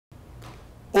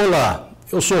Olá,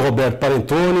 eu sou Roberto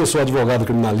Parentoni, sou advogado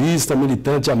criminalista,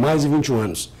 militante há mais de 21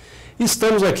 anos.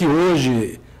 Estamos aqui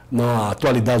hoje na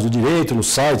Atualidades do Direito, no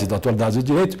site da Atualidades do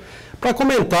Direito, para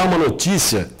comentar uma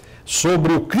notícia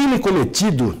sobre o crime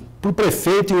cometido por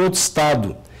prefeito em outro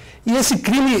estado. E esse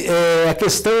crime, a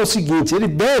questão é o seguinte, ele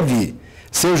deve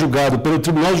ser julgado pelo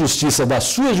Tribunal de Justiça da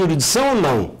sua jurisdição ou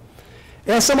não?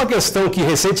 Essa é uma questão que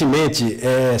recentemente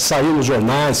saiu nos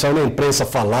jornais, saiu na imprensa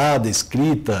falada,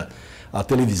 escrita, a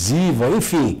televisiva,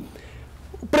 enfim.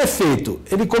 O prefeito,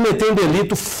 ele cometeu um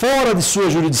delito fora de sua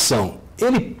jurisdição.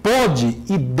 Ele pode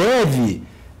e deve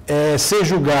ser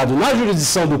julgado na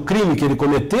jurisdição do crime que ele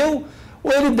cometeu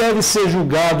ou ele deve ser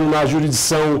julgado na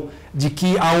jurisdição de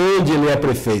que aonde ele é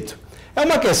prefeito? É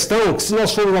uma questão que, se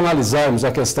nós formos analisarmos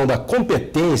a questão da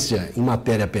competência em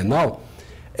matéria penal,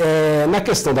 na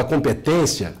questão da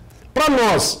competência, para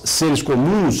nós, seres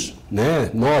comuns,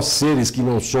 né, nós, seres que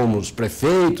não somos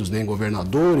prefeitos, nem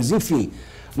governadores, enfim,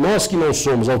 nós que não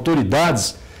somos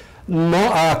autoridades,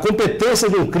 a competência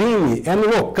de um crime é no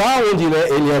local onde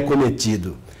ele é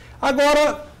cometido.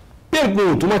 Agora,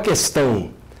 pergunto uma questão,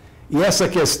 e essa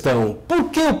questão, por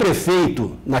que o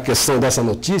prefeito, na questão dessa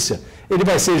notícia, ele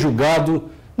vai ser julgado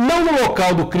não no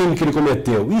local do crime que ele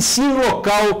cometeu, e sim no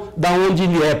local da onde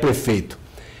ele é prefeito?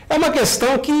 É uma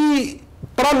questão que,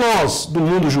 para nós, do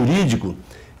mundo jurídico,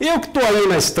 eu que estou aí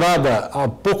na estrada há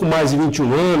pouco mais de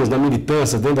 21 anos, na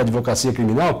militância dentro da advocacia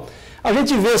criminal, a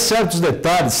gente vê certos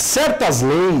detalhes, certas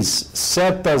leis,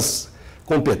 certas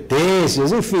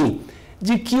competências, enfim,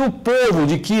 de que o povo,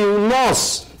 de que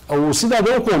nós, o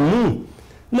cidadão comum,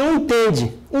 não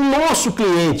entende. O nosso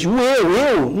cliente,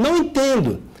 eu não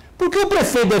entendo. Por que o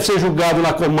prefeito deve ser julgado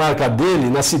na comarca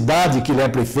dele, na cidade que ele é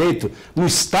prefeito, no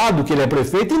estado que ele é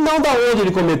prefeito, e não da onde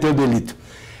ele cometeu o delito?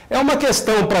 É uma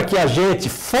questão para que a gente,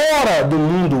 fora do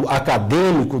mundo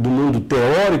acadêmico, do mundo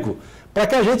teórico, para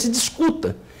que a gente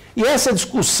discuta. E essa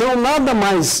discussão nada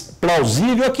mais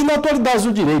plausível aqui na Atualidades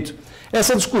do Direito.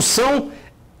 Essa discussão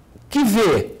que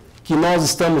vê que nós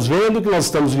estamos vendo, que nós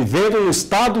estamos vivendo no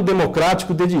Estado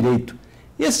democrático de direito.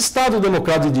 E esse Estado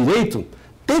democrático de direito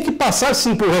tem que passar,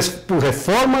 sim, por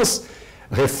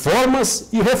reformas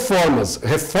e reformas.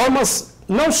 Reformas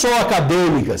não só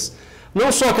acadêmicas, não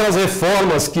só aquelas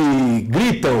reformas que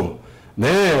gritam,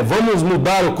 né, vamos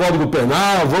mudar o Código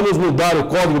Penal, vamos mudar o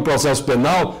Código de Processo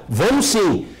Penal, vamos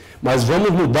sim, mas vamos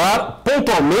mudar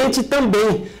pontualmente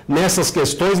também nessas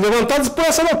questões levantadas por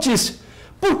essa notícia.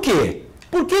 Por quê?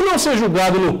 Por que não ser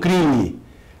julgado no crime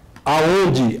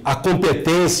aonde a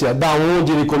competência, da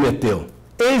onde ele cometeu?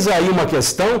 Eis aí uma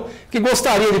questão que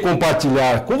gostaria de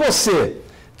compartilhar com você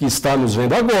que está nos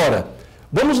vendo agora.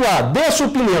 Vamos lá, dê a sua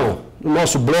opinião no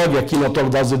nosso blog aqui no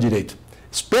Atualidades do Direito.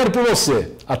 Espero por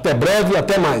você. Até breve e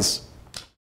até mais.